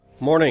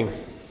Morning.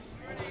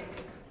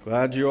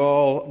 Glad you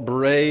all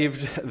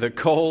braved the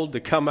cold to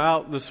come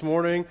out this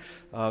morning.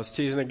 I was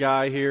teasing a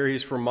guy here.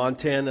 He's from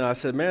Montana. I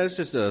said, man, it's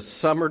just a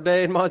summer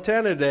day in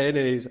Montana today. And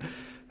he's,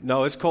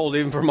 no, it's cold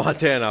even for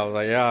Montana. I was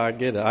like, yeah, I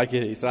get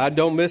it. He said, I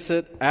don't miss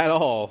it at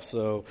all.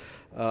 So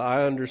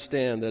I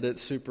understand that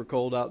it's super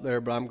cold out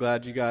there, but I'm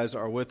glad you guys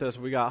are with us.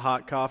 We got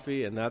hot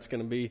coffee, and that's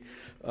going to be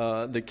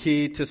the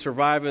key to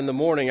survive in the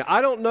morning.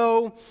 I don't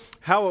know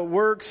how it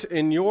works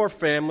in your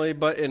family,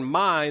 but in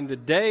mine, the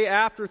day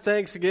after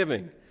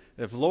Thanksgiving,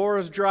 if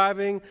Laura's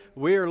driving,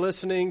 we are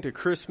listening to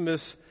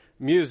Christmas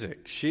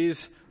music.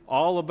 She's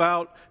all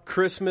about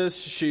Christmas.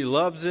 She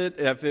loves it.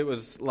 If it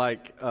was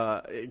like,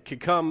 it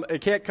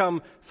can't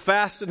come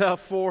fast enough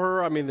for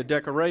her. I mean, the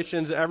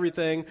decorations,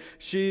 everything.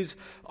 She's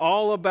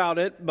all about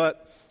it.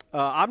 But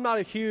I'm not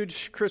a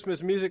huge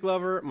Christmas music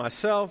lover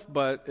myself.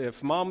 But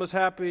if Mama's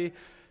happy,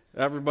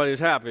 everybody's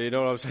happy. You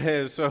know what I'm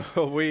saying?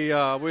 So we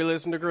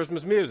listen to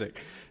Christmas music.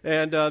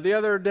 And the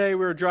other day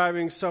we were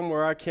driving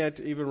somewhere. I can't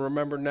even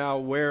remember now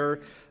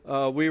where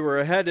we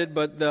were headed,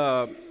 but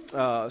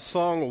the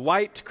song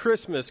White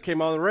Christmas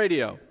came on the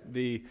radio.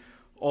 The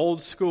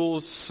old school,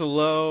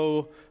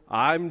 slow,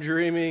 I'm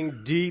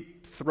dreaming,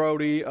 deep,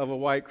 throaty of a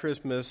white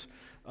Christmas.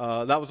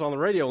 That was on the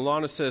radio.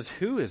 Lana says,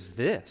 who is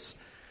this?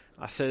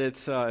 I said,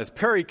 it's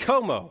Perry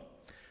Como.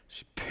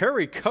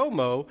 Perry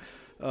Como.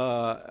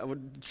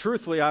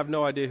 Truthfully, I have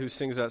no idea who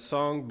sings that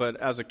song,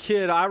 but as a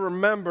kid, I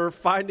remember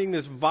finding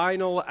this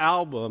vinyl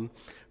album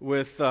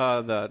with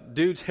the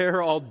dude's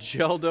hair all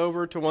gelled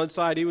over to one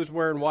side. He was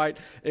wearing white.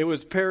 It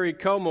was Perry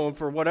Como, and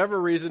for whatever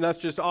reason, that's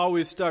just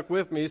always stuck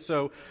with me.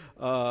 So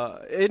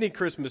any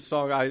Christmas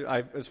song,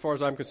 I, as far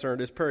as I'm concerned,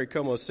 is Perry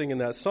Como singing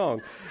that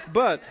song.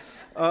 But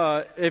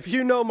if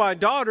you know my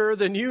daughter,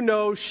 then you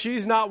know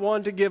she's not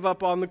one to give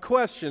up on the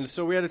questions.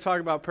 So we had to talk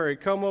about Perry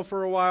Como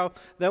for a while.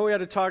 Then we had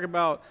to talk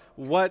about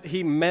what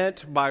he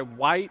meant by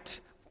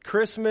white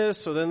Christmas.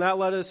 So then that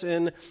led us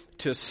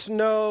into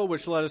snow,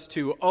 which led us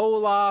to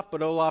Olaf.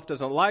 But Olaf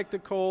doesn't like the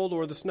cold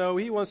or the snow.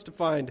 He wants to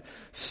find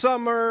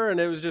summer. And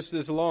it was just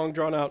this long,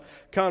 drawn-out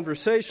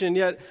conversation.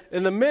 Yet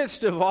in the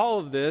midst of all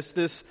of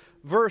this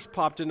verse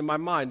popped into my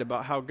mind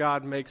about how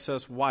God makes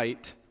us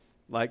white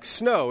like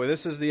snow.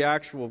 This is the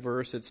actual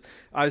verse. It's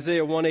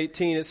Isaiah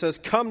 1:18. It says,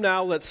 "Come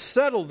now, let's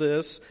settle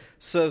this,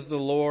 says the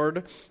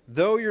Lord.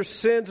 Though your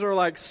sins are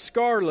like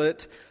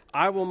scarlet,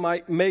 I will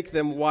make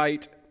them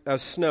white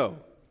as snow."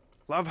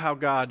 Love how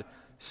God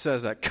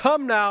says that.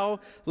 Come now,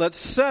 let's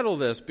settle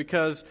this,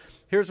 because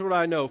here's what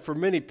I know for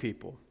many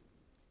people.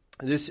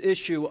 This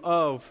issue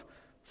of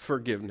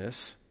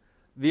forgiveness,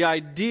 the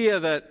idea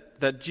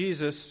that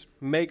Jesus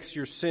makes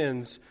your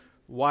sins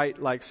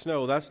white like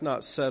snow, that's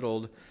not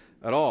settled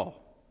at all.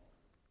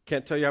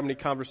 Can't tell you how many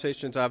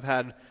conversations I've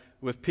had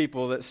with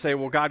people that say,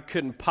 well, God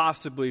couldn't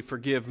possibly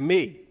forgive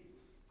me.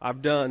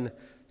 I've done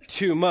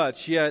too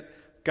much. Yet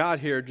God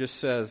here just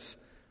says,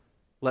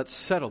 let's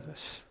settle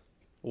this.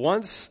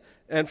 Once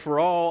and for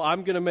all,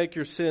 I'm going to make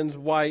your sins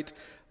white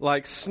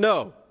like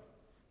snow.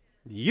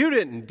 You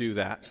didn't do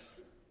that.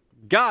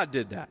 God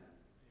did that.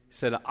 He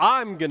said,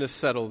 I'm going to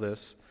settle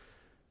this.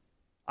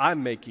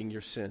 I'm making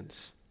your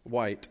sins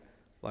white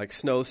like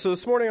snow. So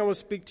this morning I want to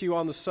speak to you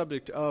on the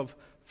subject of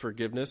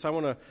forgiveness. I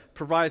want to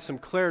provide some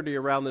clarity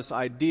around this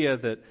idea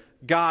that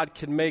God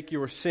can make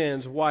your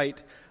sins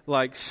white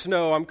like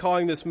snow. I'm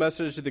calling this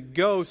message the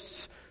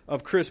ghosts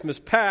of Christmas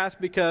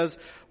past, because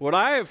what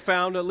I have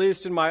found, at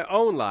least in my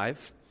own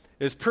life,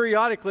 is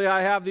periodically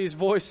I have these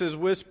voices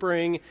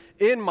whispering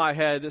in my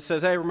head that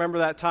says, hey, remember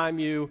that time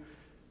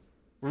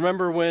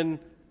remember when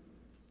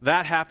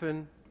that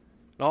happened?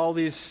 And all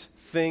these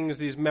things,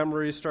 these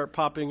memories start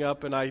popping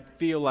up, and I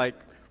feel like,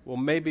 well,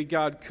 maybe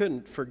God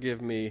couldn't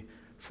forgive me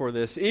for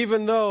this.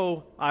 Even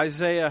though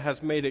Isaiah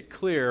has made it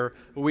clear,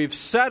 we've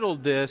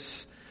settled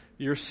this,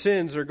 your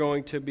sins are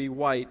going to be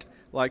white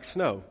like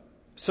snow.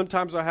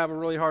 Sometimes I have a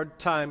really hard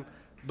time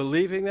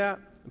believing that.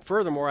 And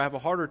furthermore, I have a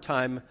harder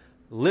time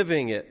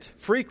living it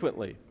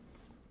frequently.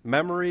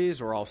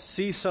 Memories, or I'll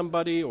see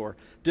somebody, or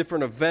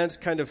different events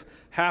kind of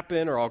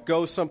happen, or I'll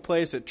go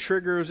someplace. It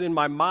triggers in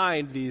my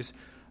mind these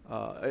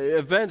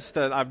events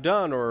that I've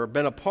done or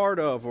been a part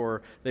of,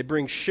 or they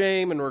bring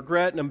shame and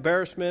regret and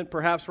embarrassment.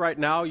 Perhaps right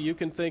now you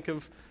can think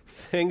of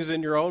things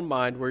in your own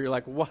mind where you're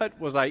like,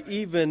 what was I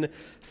even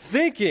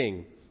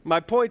thinking? My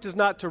point is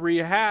not to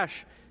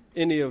rehash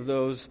any of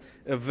those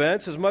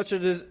events as much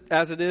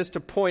as it is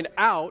to point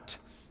out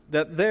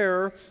that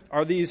there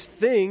are these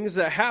things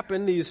that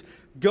happen, these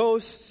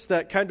ghosts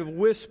that kind of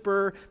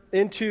whisper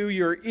into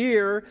your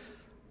ear,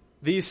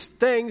 these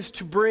things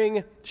to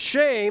bring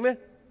shame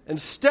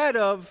instead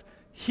of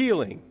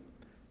healing,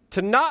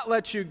 to not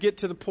let you get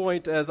to the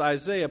point, as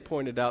Isaiah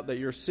pointed out, that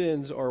your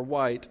sins are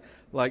white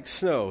like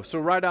snow. So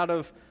right out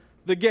of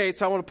the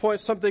gates, I want to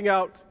point something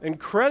out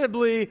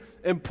incredibly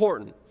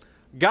important.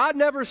 God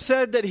never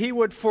said that He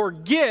would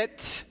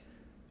forget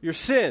your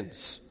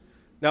sins.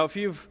 Now, if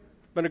you've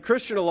been a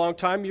Christian a long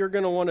time, you're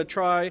going to want to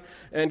try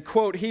and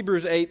quote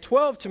Hebrews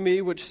 8:12 to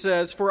me, which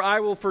says, "For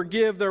I will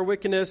forgive their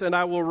wickedness and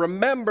I will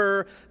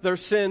remember their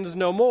sins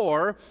no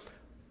more."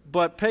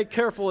 But pay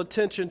careful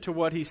attention to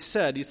what he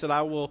said. He said,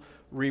 "I will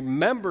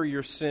remember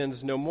your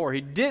sins no more."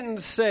 He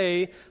didn't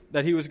say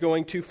that he was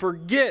going to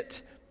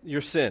forget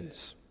your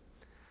sins.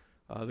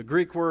 The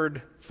Greek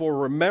word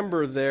for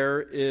remember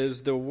there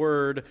is the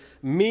word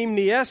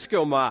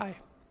mimnieskomai.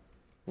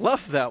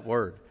 Love that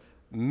word.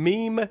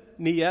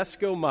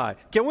 Mimnieskomai.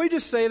 Can we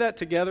just say that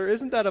together?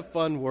 Isn't that a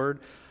fun word?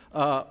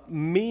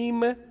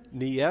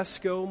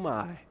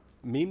 Mimnieskomai.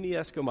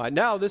 Mimnieskomai.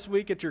 Now, this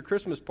week at your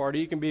Christmas party,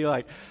 you can be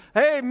like,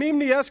 "Hey,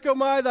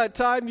 mimnieskomai, that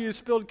time you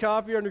spilled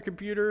coffee on your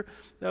computer,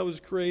 that was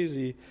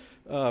crazy."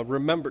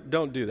 Remember,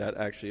 don't do that,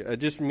 actually. It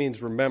just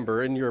means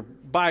remember. In your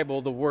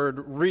Bible, the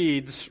word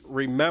reads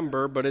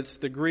remember, but it's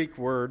the Greek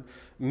word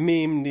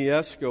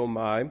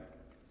mimnieskomai.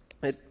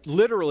 It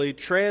literally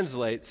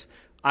translates,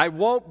 "I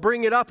won't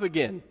bring it up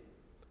again."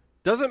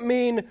 Doesn't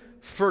mean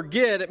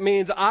forget. It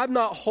means I'm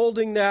not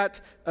holding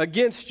that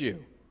against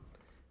you.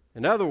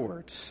 In other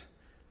words,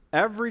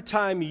 every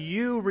time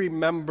you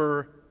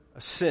remember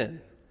a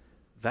sin,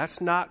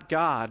 that's not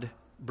God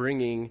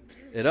bringing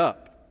it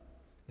up.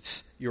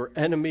 It's your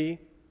enemy,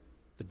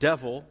 the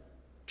devil,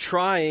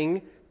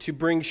 trying to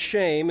bring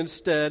shame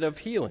instead of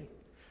healing.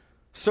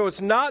 So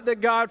it's not that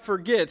God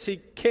forgets.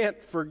 He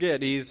can't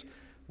forget. He's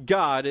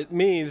God. It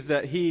means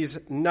that he's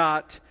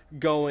not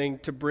going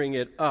to bring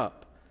it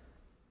up.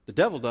 The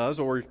devil does,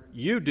 or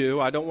you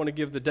do. I don't want to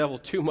give the devil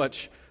too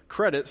much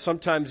credit.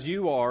 Sometimes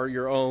you are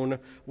your own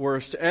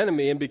worst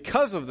enemy. And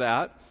because of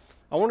that,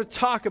 I want to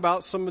talk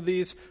about some of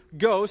these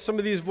ghosts, some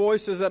of these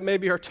voices that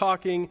maybe are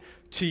talking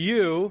to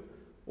you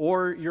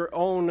or your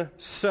own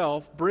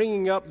self,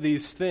 bringing up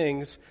these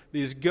things,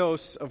 these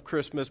ghosts of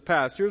Christmas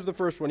past. Here's the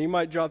first one. You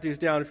might jot these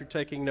down if you're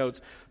taking notes.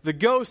 The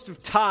ghost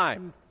of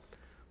time.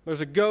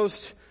 There's a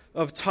ghost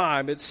of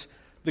time. It's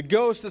the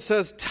ghost that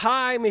says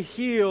time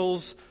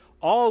heals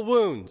all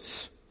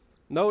wounds.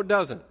 No, it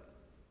doesn't.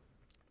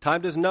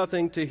 Time does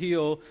nothing to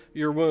heal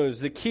your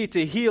wounds. The key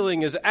to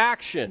healing is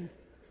action.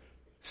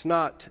 It's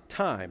not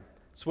time.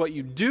 It's what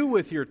you do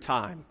with your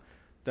time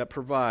that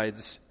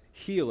provides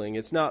healing.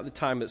 It's not the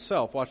time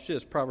itself. Watch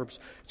this, Proverbs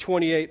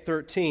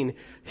 28:13.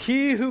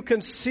 "He who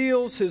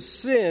conceals his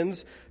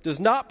sins does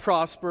not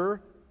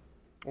prosper,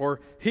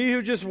 or he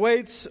who just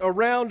waits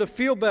around to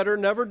feel better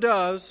never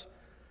does.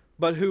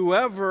 But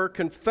whoever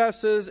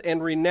confesses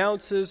and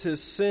renounces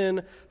his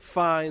sin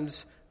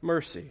finds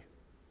mercy."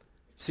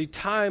 See,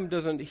 time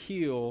doesn't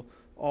heal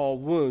all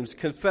wounds.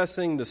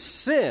 Confessing the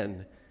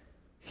sin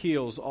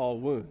heals all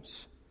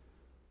wounds.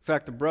 In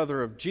fact, the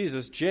brother of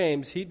Jesus,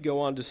 James, he'd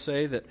go on to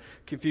say that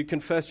if you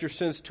confess your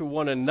sins to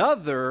one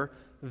another,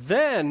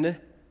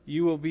 then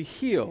you will be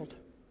healed.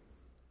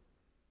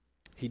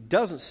 He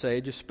doesn't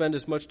say just spend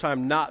as much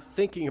time not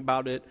thinking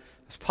about it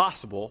as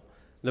possible.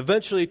 And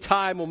eventually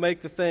time will make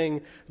the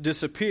thing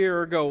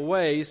disappear or go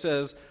away. He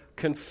says,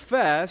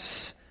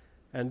 confess,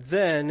 and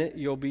then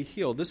you'll be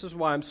healed. This is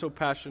why I'm so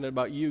passionate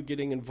about you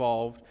getting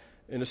involved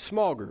in a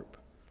small group.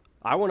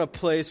 I want a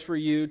place for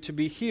you to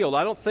be healed.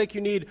 I don't think you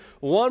need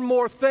one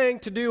more thing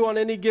to do on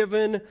any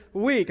given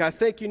week. I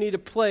think you need a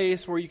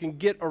place where you can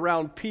get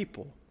around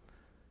people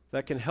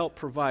that can help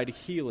provide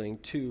healing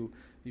to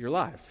your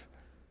life.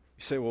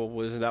 You say,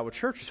 well, isn't that what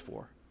church is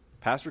for?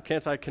 Pastor,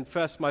 can't I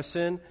confess my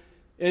sin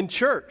in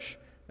church?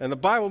 And the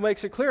Bible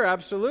makes it clear,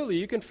 absolutely.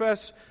 You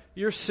confess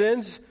your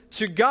sins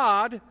to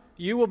God,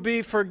 you will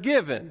be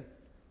forgiven.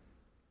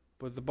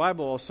 But the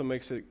Bible also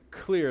makes it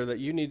clear that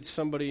you need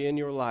somebody in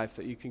your life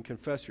that you can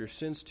confess your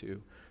sins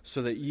to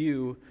so that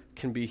you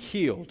can be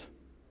healed.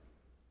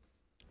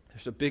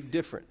 There's a big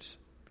difference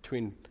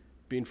between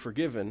being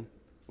forgiven,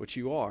 which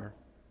you are,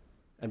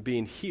 and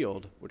being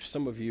healed, which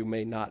some of you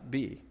may not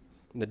be.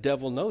 And the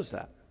devil knows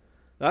that.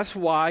 That's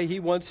why he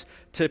wants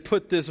to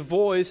put this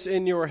voice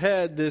in your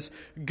head, this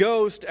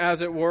ghost,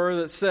 as it were,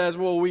 that says,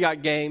 well, we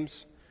got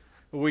games,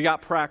 we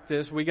got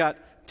practice, we got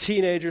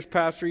teenagers,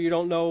 Pastor, you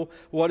don't know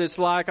what it's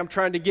like. I'm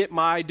trying to get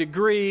my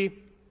degree.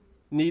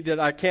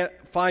 I can't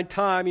find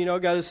time,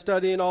 got to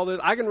study and all this.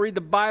 I can read the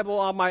Bible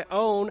on my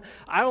own.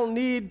 I don't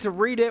need to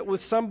read it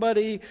with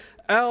somebody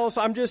else.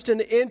 I'm just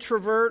an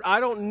introvert. I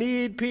don't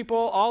need people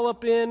all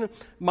up in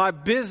my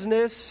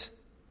business,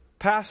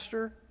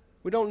 Pastor.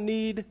 We don't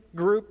need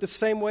group the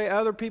same way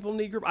other people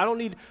need group. I don't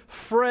need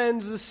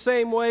friends the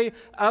same way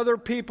other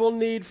people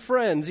need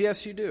friends.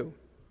 Yes, you do.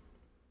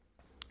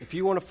 If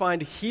you want to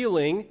find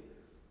healing,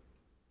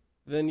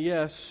 then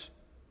yes,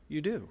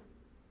 you do.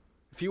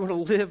 If you want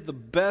to live the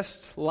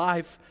best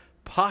life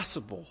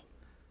possible,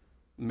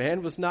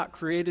 man was not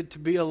created to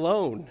be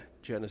alone,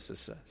 Genesis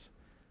says,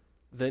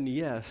 then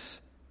yes,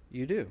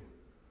 you do.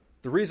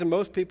 The reason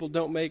most people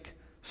don't make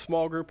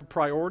small group a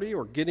priority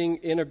or getting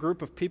in a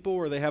group of people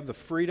where they have the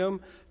freedom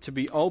to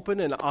be open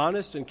and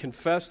honest and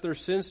confess their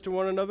sins to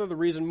one another, the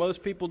reason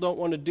most people don't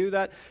want to do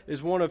that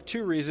is one of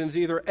two reasons.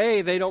 Either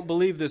A, they don't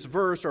believe this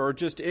verse or are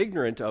just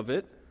ignorant of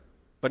it,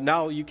 but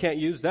now you can't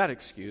use that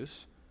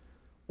excuse.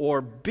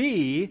 Or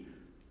B,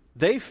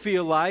 They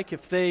feel like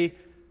if they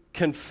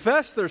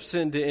confess their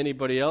sin to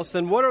anybody else,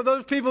 then what are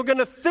those people going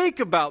to think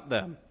about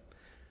them?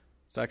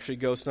 It's actually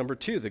ghost number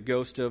 2, the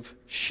ghost of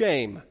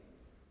shame.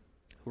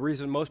 The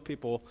reason most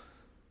people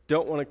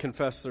don't want to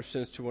confess their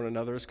sins to one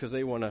another is because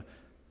they want to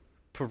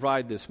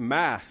provide this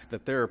mask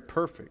that they're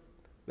perfect.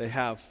 They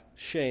have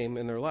shame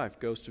in their life,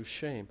 ghost of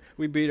shame.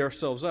 We beat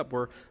ourselves up.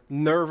 We're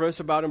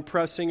nervous about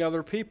impressing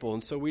other people,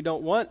 and so we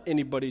don't want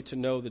anybody to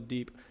know the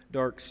deep,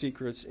 dark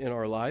secrets in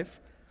our life.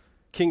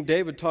 King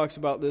David talks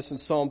about this in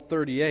Psalm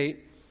 38.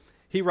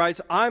 He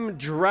writes, I'm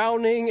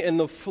drowning in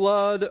the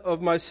flood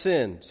of my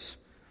sins.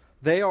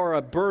 They are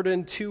a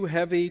burden too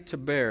heavy to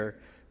bear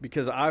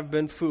because I've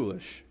been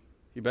foolish.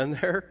 You been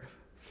there?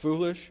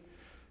 Foolish?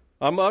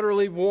 I'm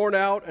utterly worn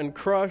out and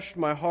crushed.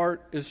 My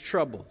heart is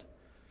troubled.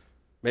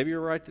 Maybe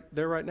you're right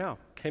there right now.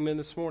 Came in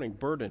this morning,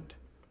 burdened,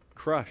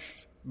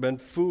 crushed, been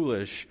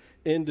foolish,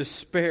 in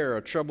despair,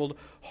 a troubled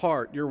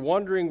heart. You're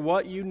wondering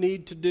what you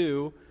need to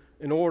do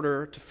in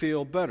order to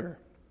feel better.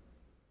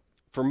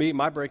 For me,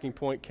 my breaking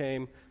point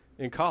came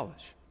in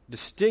college.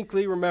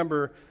 Distinctly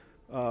remember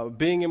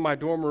being in my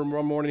dorm room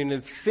one morning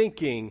and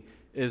thinking,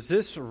 is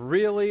this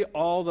really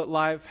all that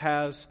life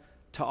has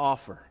to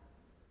offer?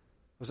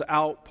 I was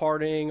out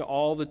partying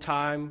all the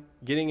time,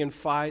 getting in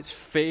fights,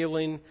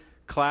 failing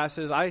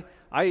classes.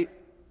 I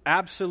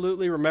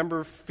absolutely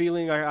remember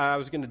feeling like I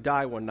was going to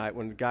die one night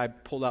when the guy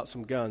pulled out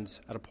some guns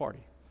at a party.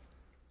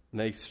 And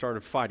they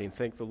started fighting.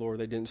 Thank the Lord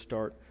they didn't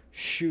start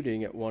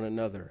shooting at one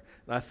another.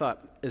 And I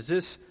thought, is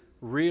this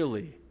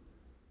really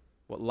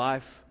what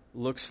life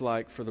looks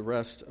like for the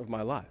rest of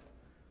my life?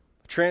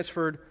 I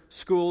transferred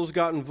schools,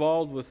 got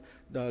involved with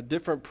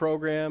different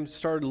programs,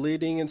 started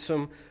leading in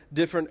some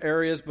different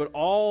areas, but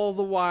all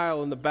the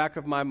while in the back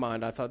of my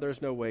mind, I thought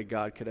there's no way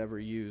God could ever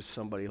use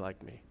somebody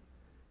like me.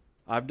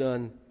 I've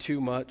done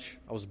too much.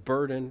 I was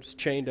burdened, was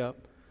chained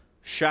up,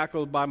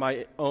 shackled by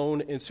my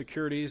own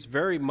insecurities,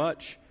 very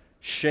much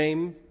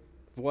shame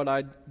of what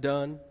I'd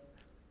done.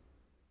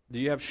 Do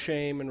you have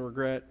shame and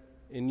regret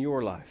in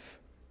your life?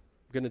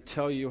 I'm going to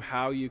tell you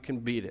how you can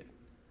beat it.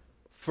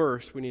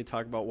 First, we need to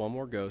talk about one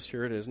more ghost.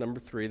 Here it is, number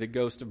 3, the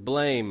ghost of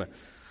blame.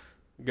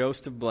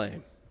 Ghost of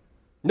blame.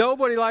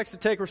 Nobody likes to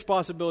take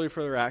responsibility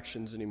for their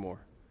actions anymore.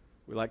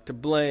 We like to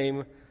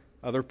blame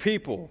other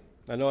people.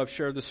 I know I've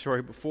shared this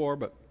story before,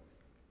 but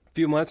a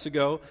few months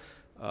ago,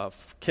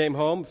 came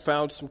home,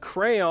 found some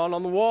crayon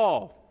on the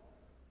wall.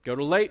 Go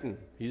to Leighton.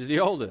 He's the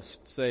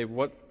oldest. Say,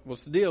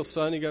 what's the deal,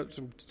 son? You got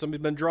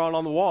somebody been drawing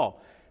on the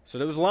wall. So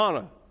it was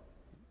Lana.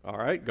 All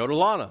right, go to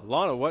Lana.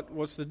 Lana,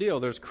 what's the deal?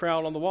 There's a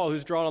crayon on the wall.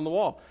 Who's drawing on the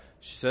wall?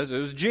 She says it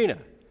was Gina.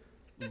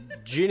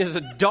 Gina's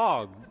a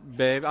dog,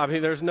 babe. I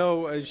mean, there's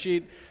no,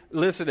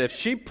 listen, if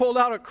she pulled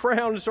out a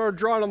crayon and started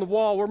drawing on the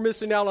wall, we're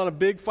missing out on a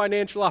big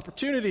financial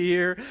opportunity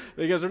here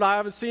because I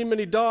haven't seen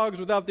many dogs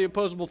without the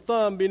opposable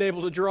thumb being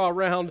able to draw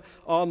around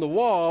on the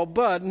wall,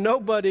 but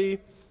nobody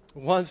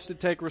wants to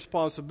take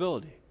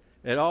responsibility.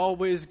 It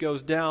always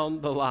goes down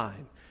the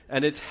line.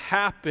 And it's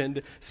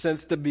happened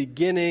since the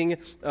beginning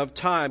of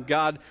time.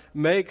 God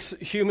makes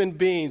human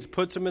beings,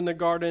 puts them in the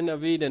Garden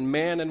of Eden,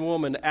 man and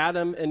woman,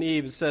 Adam and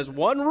Eve, and says,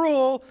 one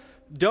rule,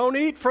 don't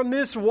eat from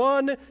this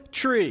one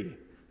tree.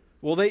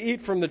 Well, they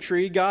eat from the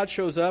tree. God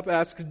shows up,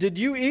 asks, did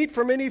you eat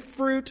from any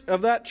fruit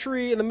of that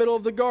tree in the middle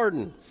of the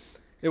garden?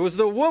 It was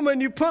the woman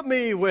you put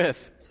me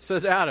with,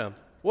 says Adam.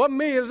 What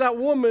me? It was that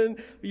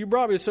woman you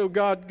brought me. So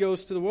God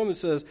goes to the woman and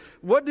says,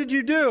 what did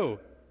you do?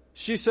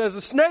 She says,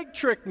 a snake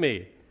tricked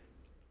me.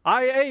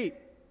 I ate,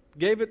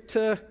 gave it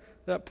to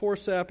that poor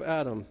sap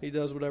Adam. He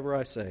does whatever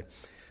I say.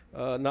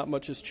 Not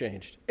much has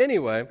changed.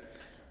 Anyway,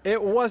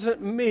 it wasn't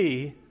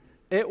me.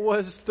 It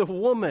was the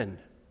woman,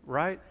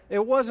 right?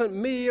 It wasn't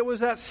me. It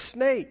was that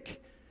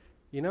snake.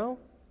 You know,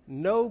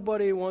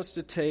 nobody wants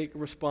to take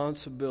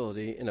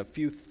responsibility. In a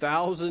few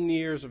thousand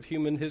years of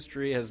human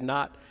history has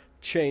not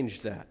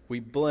changed that. We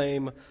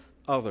blame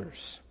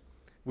others.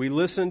 We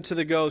listen to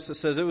the ghost that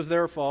says it was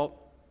their fault.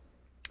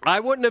 I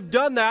wouldn't have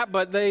done that,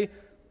 but they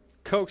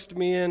coaxed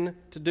me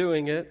into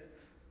doing it.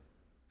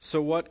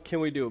 So what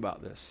can we do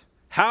about this?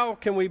 How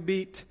can we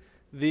beat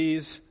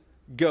these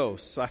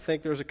ghosts? I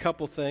think there's a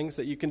couple things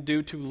that you can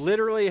do to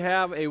literally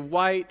have a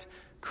white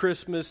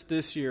Christmas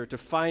this year, to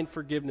find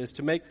forgiveness,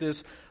 to make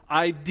this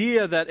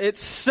idea that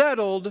it's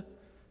settled,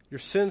 your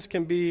sins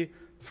can be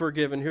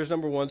forgiven. Here's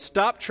number 1.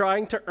 Stop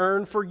trying to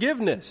earn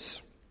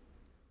forgiveness.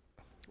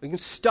 You can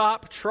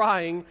stop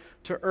trying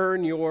to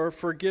earn your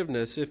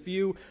forgiveness. If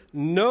you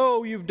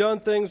know you've done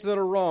things that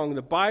are wrong,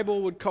 the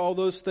Bible would call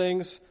those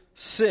things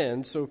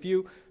sin. So if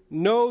you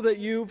know that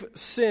you've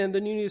sinned,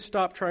 then you need to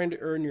stop trying to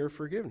earn your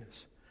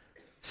forgiveness.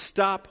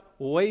 Stop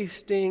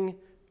wasting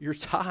your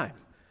time.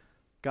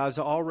 God's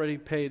already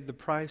paid the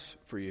price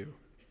for you.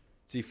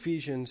 It's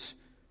Ephesians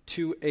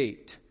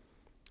 2:8.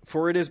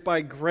 For it is by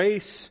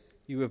grace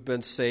you have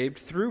been saved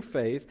through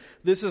faith.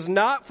 This is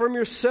not from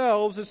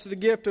yourselves, it's the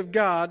gift of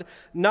God,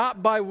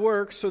 not by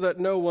works, so that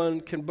no one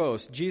can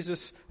boast.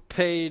 Jesus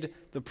paid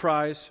the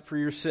price for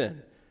your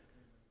sin.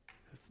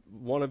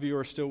 One of you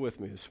are still with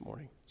me this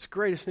morning. It's the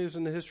greatest news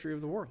in the history of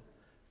the world.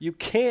 You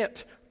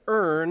can't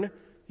earn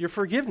your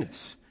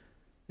forgiveness.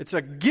 It's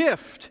a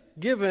gift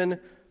given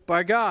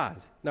by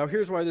God. Now,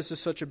 here's why this is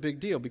such a big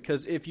deal.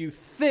 Because if you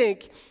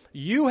think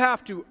you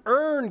have to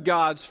earn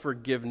God's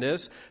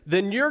forgiveness,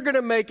 then you're going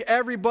to make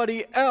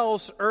everybody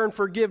else earn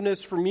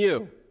forgiveness from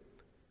you.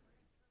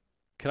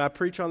 Can I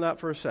preach on that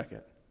for a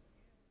second?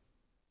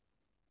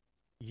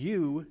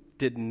 You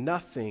did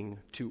nothing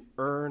to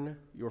earn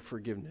your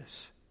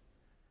forgiveness.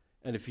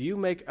 And if you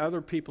make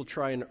other people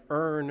try and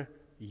earn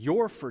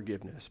your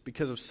forgiveness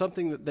because of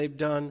something that they've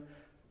done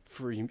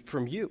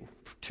from you,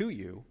 to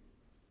you,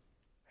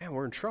 man,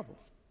 we're in trouble.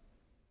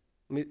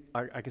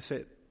 I can say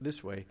it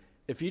this way.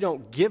 If you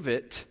don't give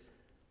it,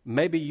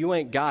 maybe you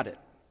ain't got it.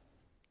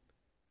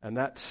 And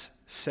that's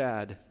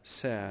sad,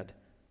 sad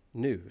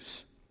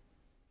news.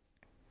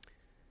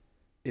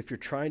 If you're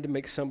trying to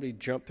make somebody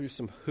jump through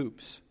some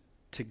hoops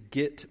to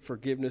get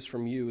forgiveness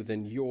from you,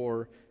 then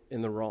you're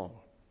in the wrong.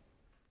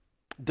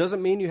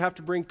 Doesn't mean you have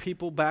to bring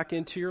people back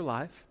into your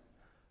life.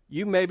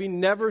 You maybe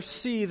never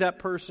see that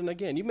person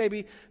again. You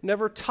maybe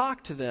never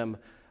talk to them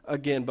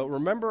again. But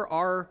remember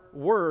our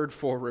word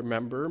for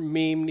remember,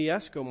 meme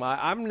nieskomai.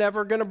 I'm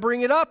never going to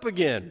bring it up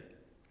again.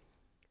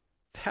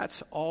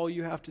 That's all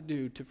you have to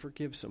do to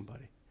forgive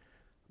somebody.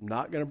 I'm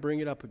not going to bring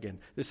it up again.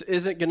 This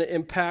isn't going to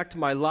impact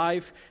my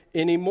life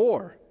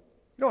anymore.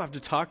 You don't have to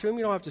talk to him.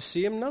 You don't have to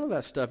see him. None of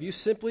that stuff. You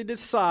simply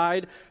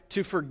decide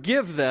to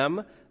forgive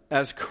them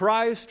as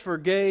Christ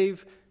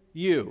forgave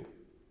you.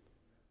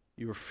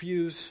 You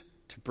refuse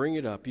to bring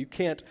it up. You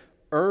can't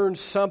earn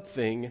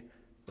something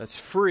that's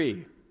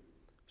free.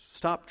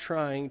 Stop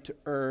trying to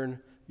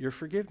earn your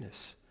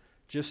forgiveness.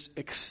 Just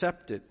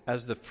accept it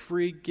as the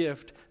free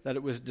gift that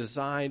it was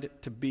designed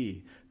to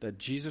be, that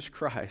Jesus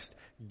Christ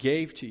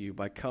gave to you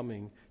by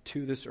coming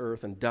to this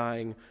earth and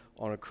dying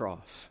on a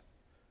cross.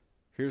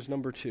 Here's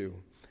number 2.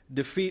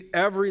 Defeat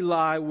every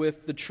lie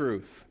with the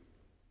truth.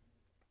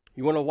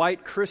 You want a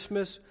white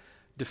Christmas?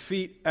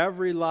 Defeat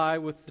every lie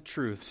with the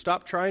truth.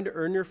 Stop trying to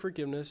earn your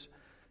forgiveness.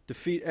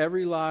 Defeat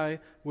every lie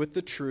with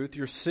the truth.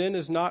 Your sin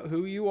is not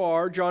who you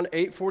are. John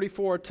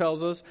 8:44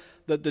 tells us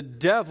that the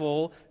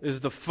devil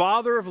is the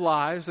father of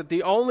lies, that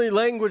the only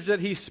language that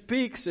he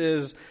speaks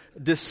is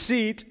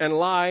deceit and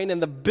lying.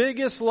 And the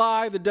biggest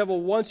lie the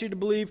devil wants you to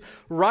believe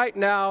right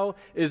now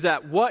is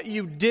that what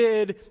you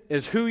did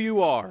is who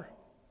you are.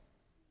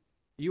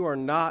 You are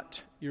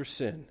not your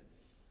sin.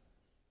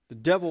 The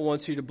devil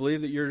wants you to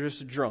believe that you're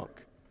just a drunk,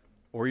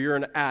 or you're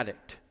an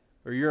addict,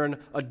 or you're an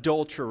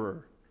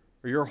adulterer,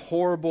 or you're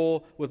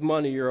horrible with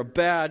money, you're a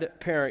bad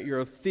parent,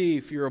 you're a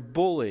thief, you're a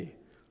bully,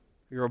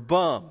 you're a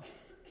bum,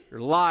 you're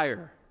a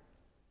liar.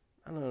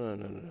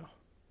 No.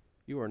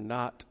 You are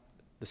not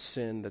the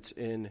sin that's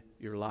in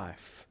your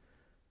life.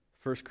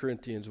 1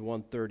 Corinthians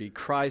 1:30,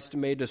 Christ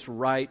made us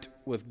right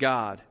with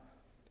God.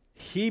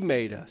 He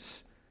made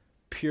us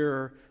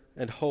pure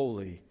and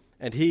holy.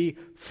 And He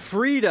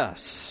freed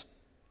us.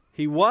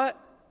 He what?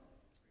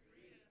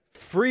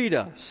 Freed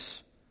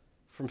us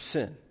from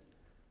sin.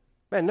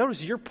 Man,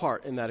 notice your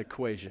part in that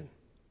equation.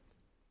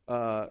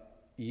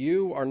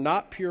 You are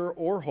not pure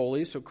or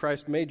holy, so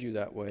Christ made you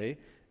that way.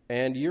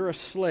 And you're a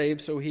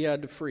slave, so He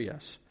had to free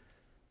us.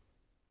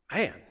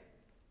 Man,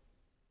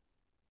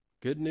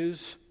 good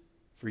news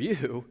for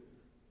you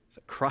is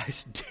that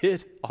Christ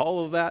did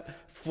all of that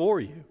for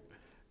you,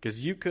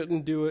 because you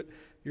couldn't do it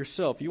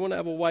yourself. You want to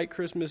have a white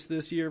Christmas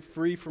this year,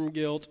 free from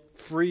guilt,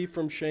 free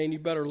from shame, you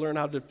better learn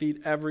how to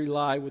defeat every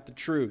lie with the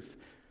truth.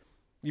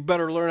 You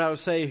better learn how to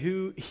say,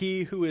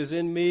 he who is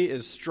in me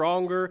is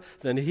stronger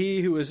than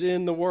he who is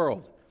in the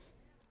world.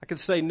 I can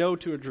say no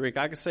to a drink.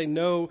 I can say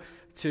no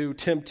to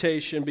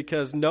temptation,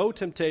 because no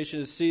temptation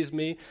has seized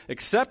me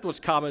except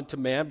what's common to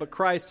man, but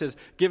Christ has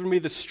given me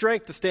the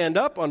strength to stand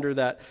up under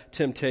that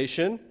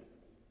temptation.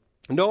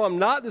 No, I'm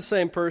not the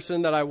same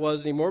person that I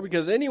was anymore,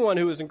 because anyone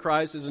who is in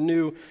Christ is a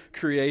new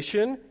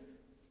creation.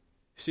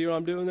 See what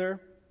I'm doing there?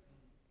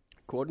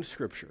 Quoting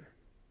Scripture.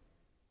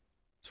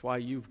 That's why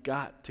you've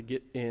got to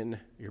get in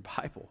your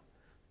Bible.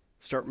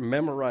 Start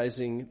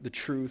memorizing the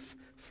truth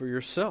for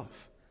yourself.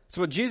 That's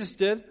what Jesus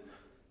did.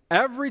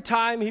 Every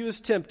time He was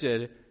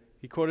tempted,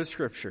 He quoted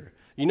Scripture.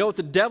 You know what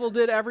the devil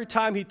did every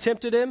time he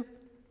tempted Him?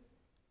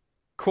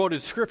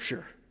 Quoted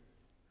Scripture.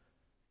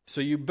 So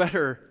you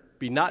better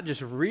be not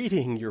just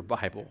reading your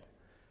Bible.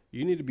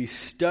 You need to be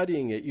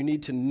studying it. You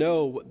need to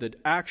know what the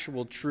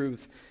actual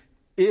truth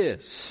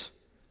is.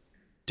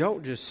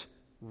 Don't just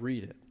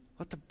read it.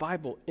 Let the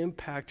Bible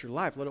impact your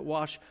life. Let it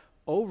wash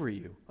over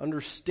you.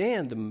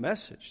 Understand the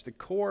message, the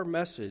core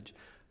message,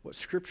 what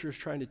Scripture is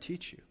trying to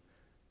teach you.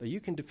 That you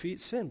can defeat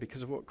sin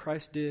because of what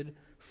Christ did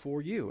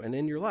for you and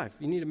in your life.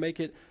 You need to make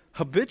it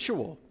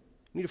habitual.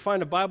 You need to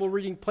find a Bible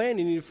reading plan.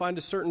 You need to find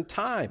a certain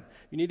time.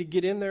 You need to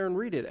get in there and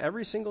read it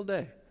every single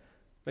day.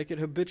 Make it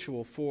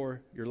habitual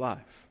for your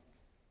life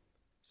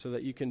so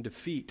that you can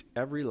defeat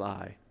every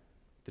lie,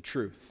 the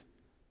truth.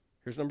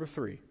 Here's number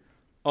 3.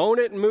 Own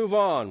it and move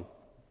on.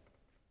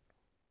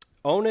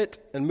 Own it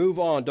and move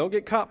on. Don't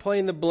get caught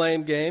playing the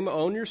blame game.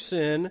 Own your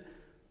sin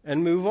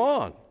and move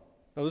on.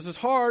 Now, this is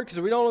hard because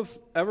we don't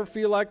ever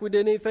feel like we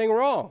did anything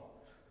wrong.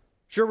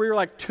 Sure, we were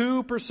like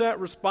 2%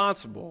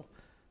 responsible.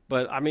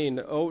 But,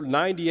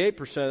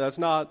 98%, that's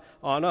not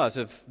on us.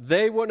 If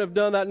they wouldn't have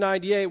done that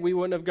 98, we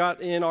wouldn't have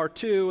got in our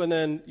 2, and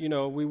then,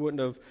 we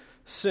wouldn't have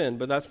sinned.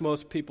 But that's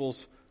most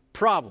people's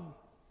problem.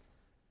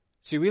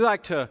 See, we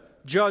like to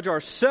judge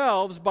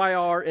ourselves by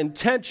our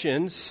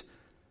intentions,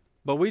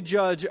 but we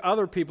judge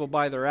other people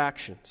by their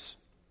actions.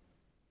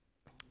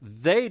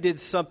 They did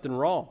something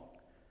wrong.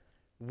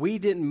 We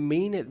didn't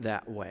mean it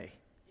that way.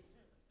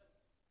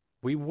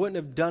 We wouldn't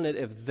have done it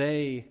if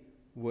they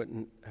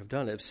wouldn't have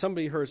done it. If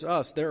somebody hurts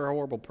us, they're a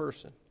horrible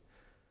person.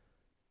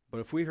 But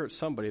if we hurt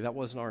somebody, that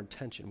wasn't our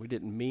intention. We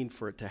didn't mean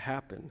for it to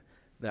happen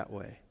that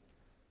way.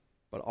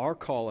 But our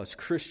call as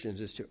Christians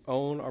is to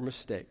own our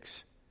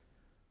mistakes.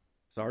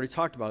 As I already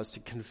talked about, is to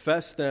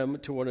confess them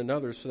to one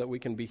another so that we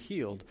can be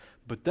healed.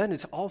 But then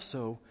it's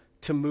also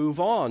to move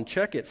on.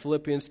 Check it,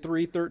 Philippians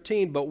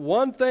 3:13. But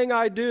one thing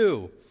I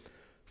do,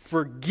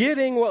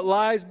 forgetting what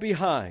lies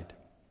behind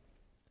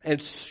and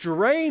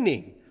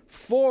straining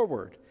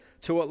forward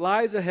to what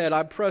lies ahead,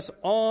 I press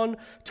on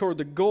toward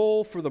the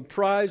goal for the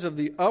prize of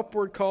the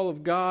upward call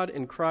of God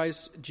in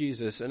Christ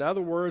Jesus. In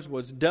other words,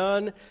 what's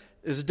done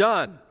is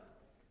done.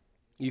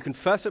 You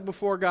confess it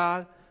before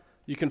God.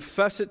 You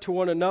confess it to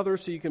one another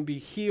so you can be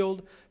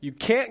healed. You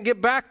can't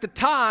get back the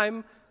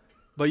time,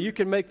 but you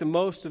can make the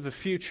most of the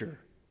future.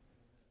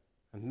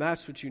 And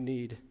that's what you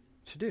need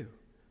to do.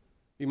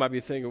 You might be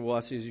thinking, well,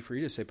 that's easy for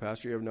you to say,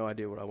 Pastor. You have no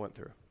idea what I went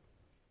through.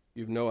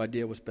 You have no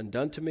idea what's been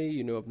done to me.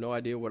 You have no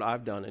idea what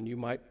I've done. And you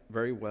might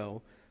very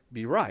well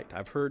be right.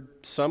 I've heard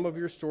some of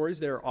your stories.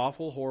 They're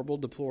awful, horrible,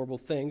 deplorable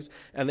things,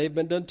 and they've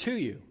been done to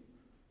you.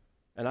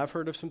 And I've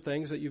heard of some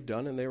things that you've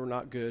done, and they were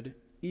not good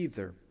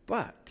either.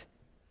 But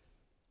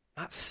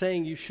I'm not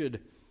saying you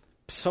should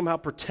somehow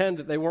pretend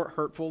that they weren't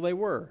hurtful. They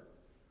were.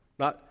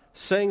 Not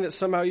saying that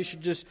somehow you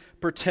should just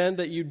pretend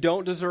that you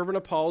don't deserve an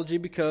apology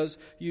because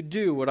you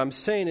do. What I'm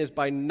saying is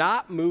by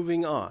not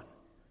moving on,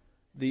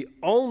 the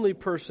only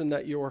person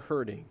that you're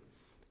hurting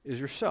is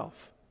yourself.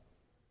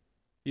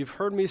 You've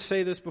heard me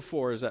say this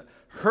before, is that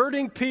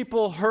hurting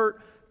people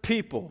hurt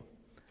people.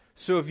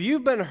 So if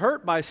you've been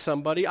hurt by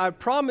somebody, I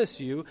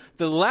promise you,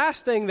 the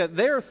last thing that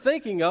they're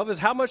thinking of is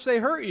how much they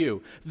hurt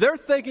you. They're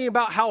thinking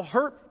about how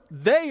hurt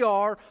they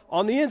are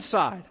on the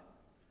inside.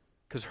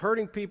 Because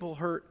hurting people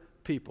hurt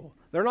people.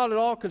 They're not at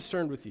all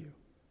concerned with you.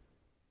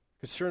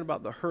 Concerned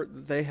about the hurt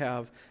that they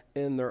have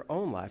in their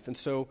own life. And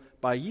so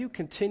by you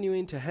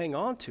continuing to hang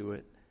on to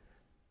it,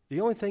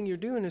 the only thing you're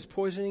doing is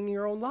poisoning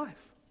your own life.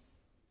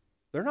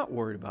 They're not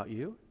worried about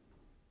you.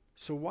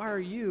 So why are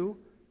you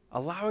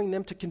allowing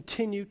them to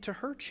continue to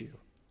hurt you?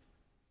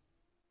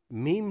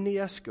 Mem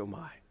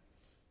nieskomai.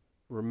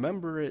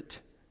 Remember it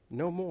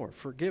no more.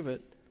 Forgive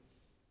it.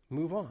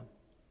 Move on.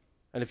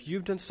 And if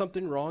you've done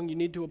something wrong, you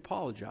need to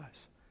apologize.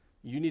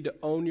 You need to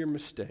own your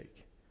mistake.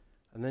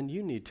 And then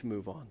you need to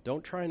move on.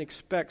 Don't try and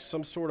expect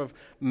some sort of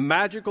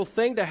magical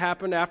thing to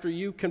happen after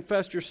you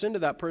confessed your sin to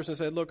that person and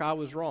said, look, I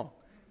was wrong.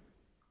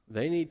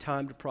 They need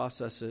time to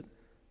process it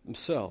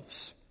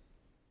themselves.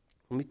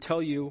 Let me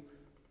tell you,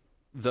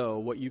 though,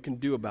 what you can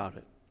do about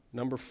it.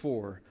 Number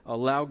 4,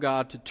 allow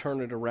God to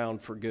turn it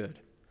around for good.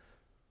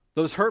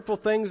 Those hurtful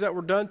things that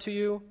were done to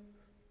you,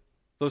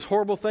 those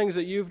horrible things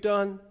that you've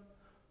done,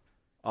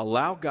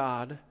 allow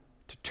God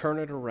to turn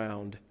it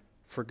around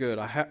for good.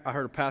 I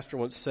heard a pastor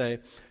once say,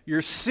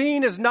 your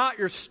scene is not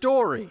your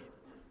story.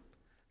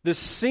 The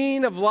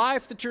scene of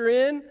life that you're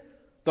in,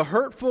 the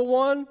hurtful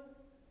one,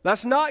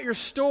 that's not your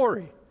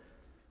story.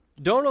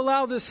 Don't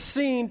allow this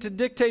scene to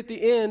dictate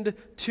the end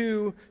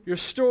to your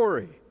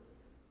story.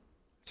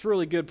 It's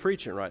really good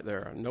preaching right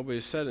there. Nobody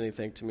said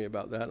anything to me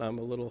about that, and I'm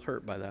a little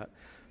hurt by that.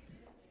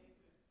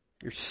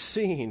 Your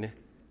scene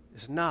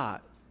is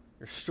not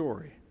your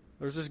story.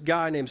 There's this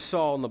guy named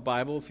Saul in the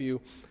Bible. If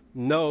you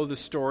know the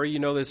story, you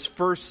know this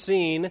first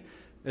scene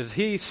is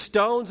he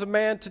stones a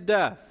man to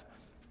death.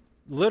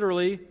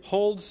 Literally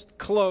holds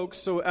cloaks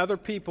so other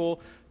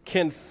people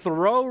can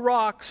throw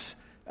rocks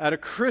at a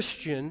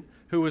Christian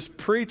who was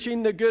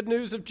preaching the good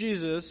news of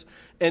Jesus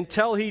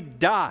until he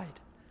died.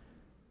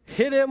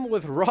 Hit him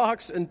with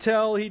rocks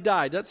until he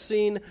died. That's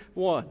scene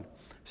 1.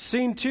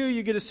 Scene 2,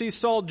 you get to see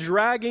Saul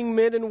dragging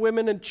men and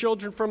women and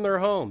children from their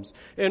homes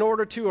in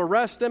order to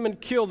arrest them and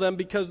kill them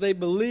because they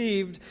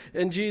believed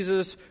in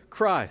Jesus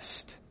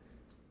Christ.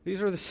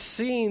 These are the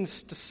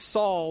scenes to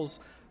Saul's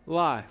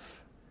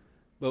life.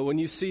 But when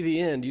you see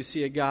the end, you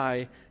see a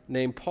guy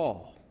named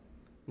Paul.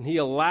 And he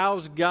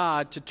allows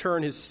God to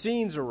turn his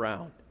scenes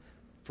around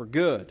for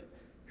good.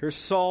 Here's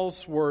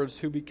Saul's words,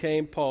 who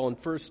became Paul in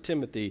 1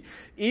 Timothy.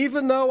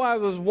 Even though I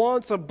was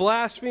once a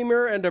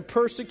blasphemer and a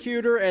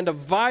persecutor and a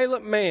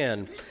violent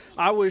man,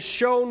 I was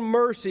shown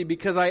mercy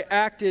because I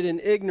acted in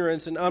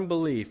ignorance and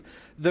unbelief.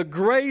 The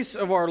grace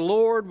of our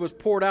Lord was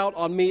poured out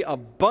on me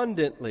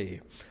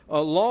abundantly,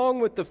 along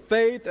with the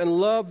faith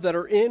and love that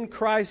are in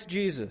Christ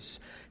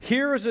Jesus.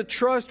 Here is a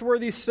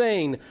trustworthy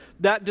saying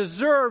that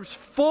deserves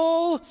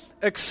full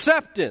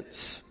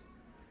acceptance.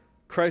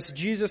 Christ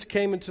Jesus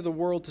came into the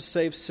world to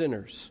save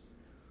sinners,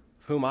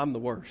 of whom I'm the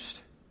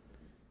worst.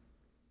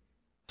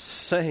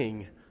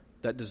 saying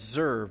that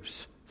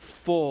deserves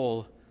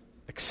full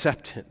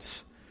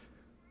acceptance.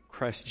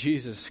 Christ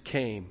Jesus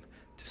came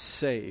to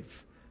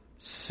save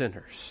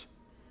sinners,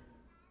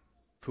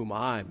 whom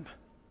I'm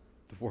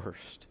the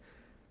worst.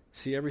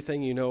 See,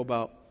 everything you know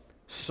about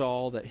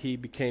Saul, that he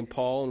became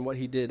Paul, and what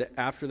he did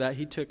after that,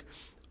 he took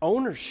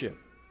ownership.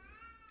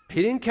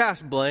 He didn't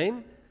cast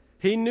blame.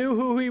 He knew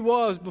who he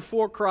was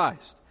before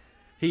Christ.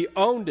 He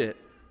owned it,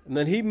 and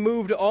then he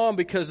moved on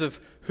because of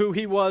who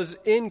he was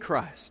in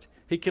Christ.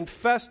 He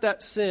confessed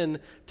that sin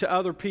to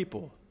other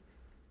people.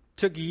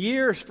 Took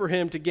years for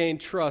him to gain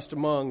trust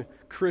among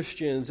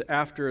Christians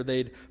after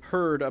they'd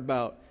heard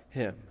about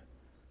him.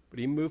 But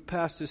he moved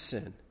past his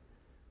sin.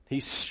 He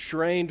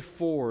strained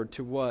forward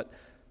to what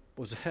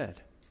was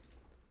ahead.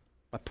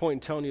 My point in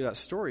telling you that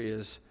story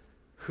is,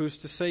 who's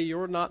to say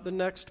you're not the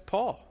next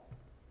Paul?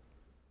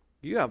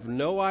 You have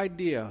no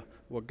idea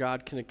what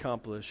God can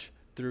accomplish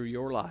through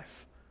your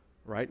life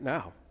right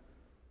now.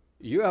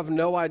 You have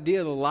no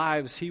idea the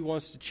lives he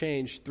wants to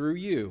change through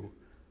you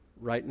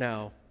right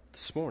now,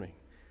 this morning.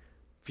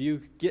 If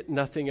you get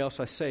nothing else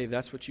I say,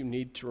 that's what you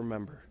need to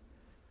remember.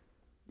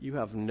 You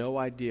have no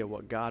idea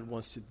what God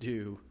wants to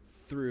do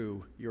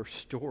through your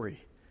story.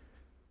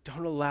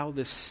 Don't allow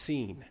this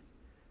scene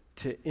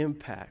to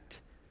impact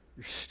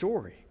your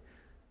story.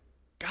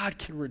 God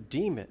can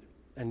redeem it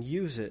and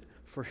use it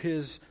for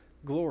his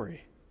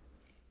glory.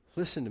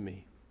 Listen to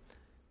me.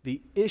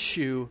 The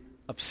issue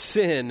of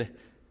sin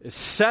is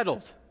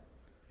settled.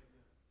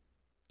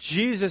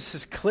 Jesus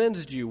has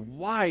cleansed you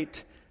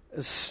white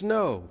as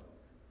snow.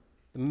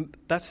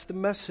 That's the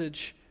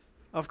message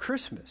of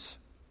Christmas.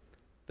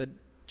 That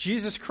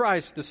Jesus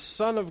Christ, the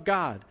Son of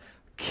God,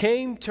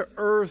 came to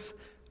earth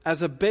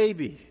as a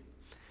baby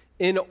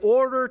in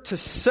order to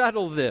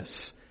settle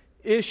this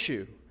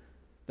issue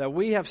that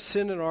we have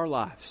sin in our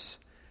lives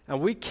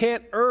and we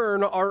can't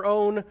earn our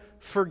own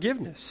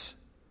forgiveness.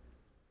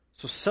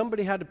 So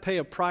somebody had to pay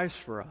a price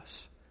for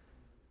us.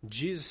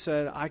 Jesus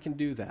said, I can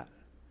do that.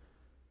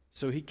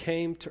 So he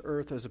came to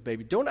earth as a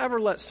baby. Don't ever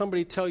let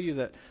somebody tell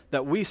you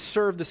that we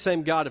serve the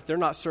same God if they're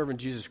not serving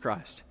Jesus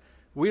Christ.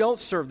 We don't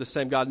serve the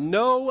same God.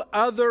 No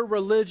other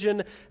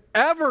religion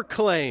ever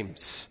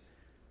claims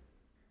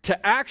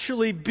to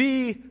actually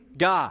be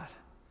God.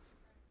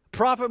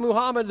 Prophet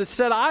Muhammad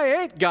said,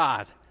 I ain't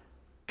God,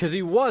 because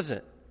he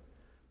wasn't.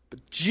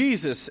 But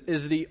Jesus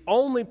is the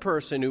only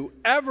person who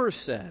ever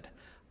said,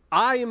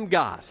 I am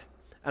God,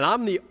 and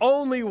I'm the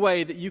only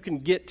way that you can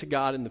get to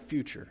God in the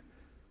future.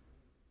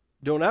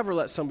 Don't ever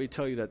let somebody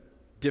tell you that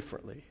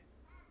differently.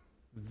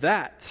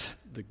 That's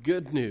the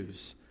good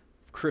news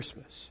of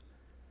Christmas.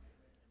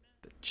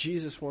 That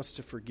Jesus wants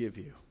to forgive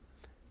you.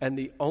 And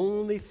the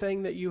only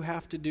thing that you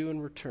have to do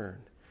in return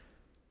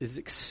is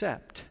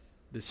accept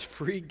this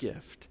free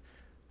gift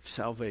of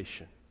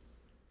salvation.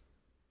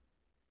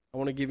 I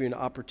want to give you an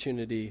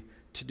opportunity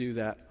to do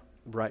that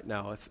right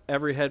now. If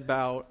every head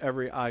bowed,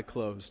 every eye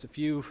closed. If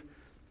you've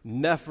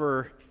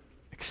never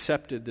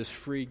accepted this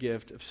free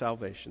gift of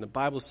salvation, the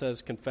Bible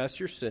says, confess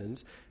your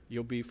sins,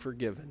 you'll be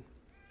forgiven.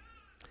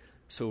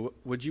 So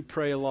would you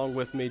pray along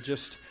with me?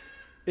 Just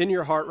in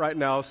your heart right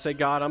now, say,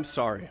 God, I'm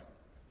sorry.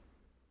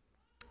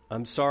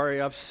 I'm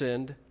sorry I've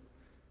sinned.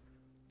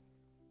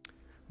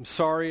 I'm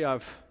sorry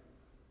I've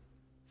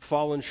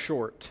fallen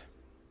short.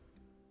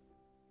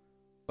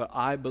 But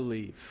I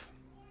believe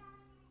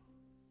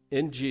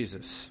in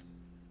Jesus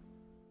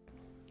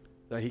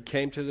that he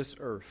came to this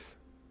earth,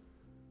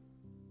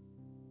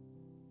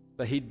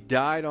 that he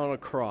died on a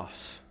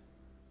cross,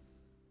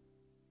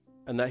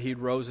 and that he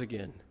rose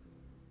again.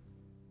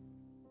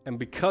 And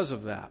because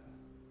of that,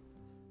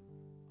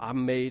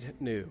 I'm made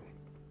new.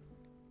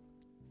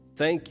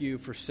 Thank you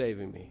for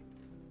saving me.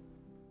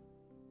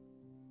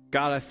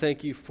 God, I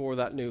thank you for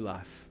that new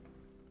life.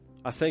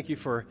 I thank you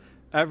for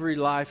every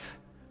life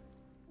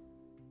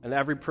and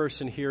every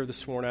person here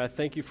this morning. I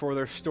thank you for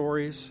their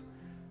stories.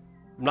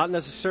 I'm not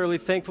necessarily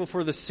thankful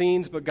for the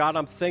scenes, but God,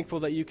 I'm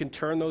thankful that you can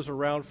turn those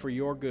around for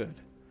your good.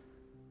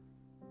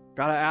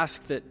 God, I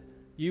ask that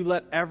you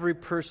let every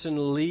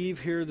person leave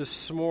here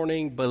this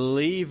morning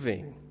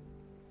believing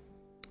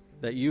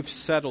that you've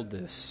settled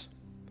this,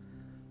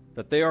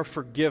 that they are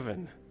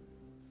forgiven,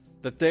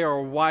 that they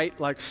are white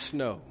like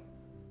snow.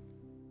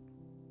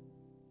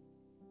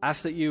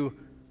 Ask that you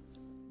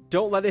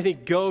don't let any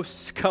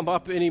ghosts come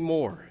up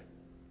anymore,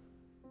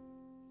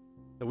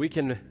 that we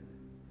can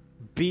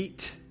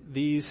beat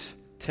these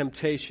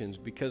temptations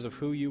because of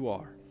who you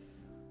are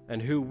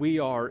and who we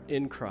are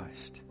in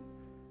Christ.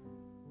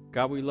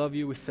 God, we love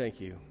you. We thank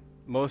you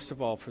most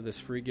of all for this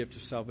free gift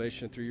of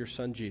salvation through your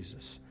Son,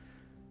 Jesus.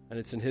 And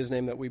it's in his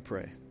name that we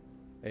pray.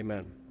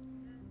 Amen.